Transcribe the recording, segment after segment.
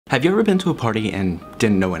Have you ever been to a party and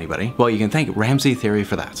didn't know anybody? Well, you can thank Ramsey theory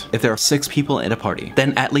for that. If there are 6 people at a party,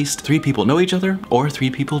 then at least 3 people know each other, or 3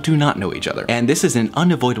 people do not know each other. And this is an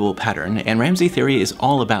unavoidable pattern, and Ramsey theory is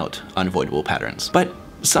all about unavoidable patterns. But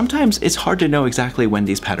sometimes it's hard to know exactly when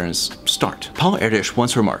these patterns start. Paul Erdos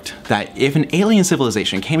once remarked that if an alien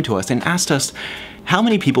civilization came to us and asked us how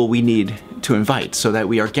many people we need to invite so that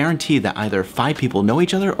we are guaranteed that either 5 people know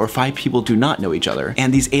each other or 5 people do not know each other,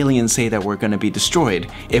 and these aliens say that we're going to be destroyed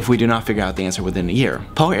if we do not figure out the answer within a year.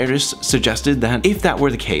 Paul Erdos suggested that if that were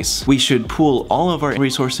the case, we should pool all of our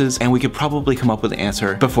resources and we could probably come up with an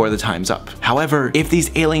answer before the time's up. However, if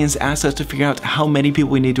these aliens asked us to figure out how many people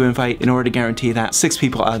we need to invite in order to guarantee that 6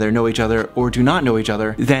 people either know each other or do not know each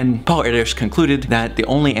other, then Paul Erdos concluded that the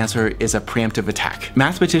only answer is a preemptive attack.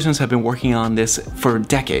 Mathematicians have been working on this for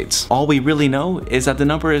decades. All we really know is that the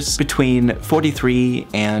number is between 43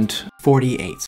 and 48.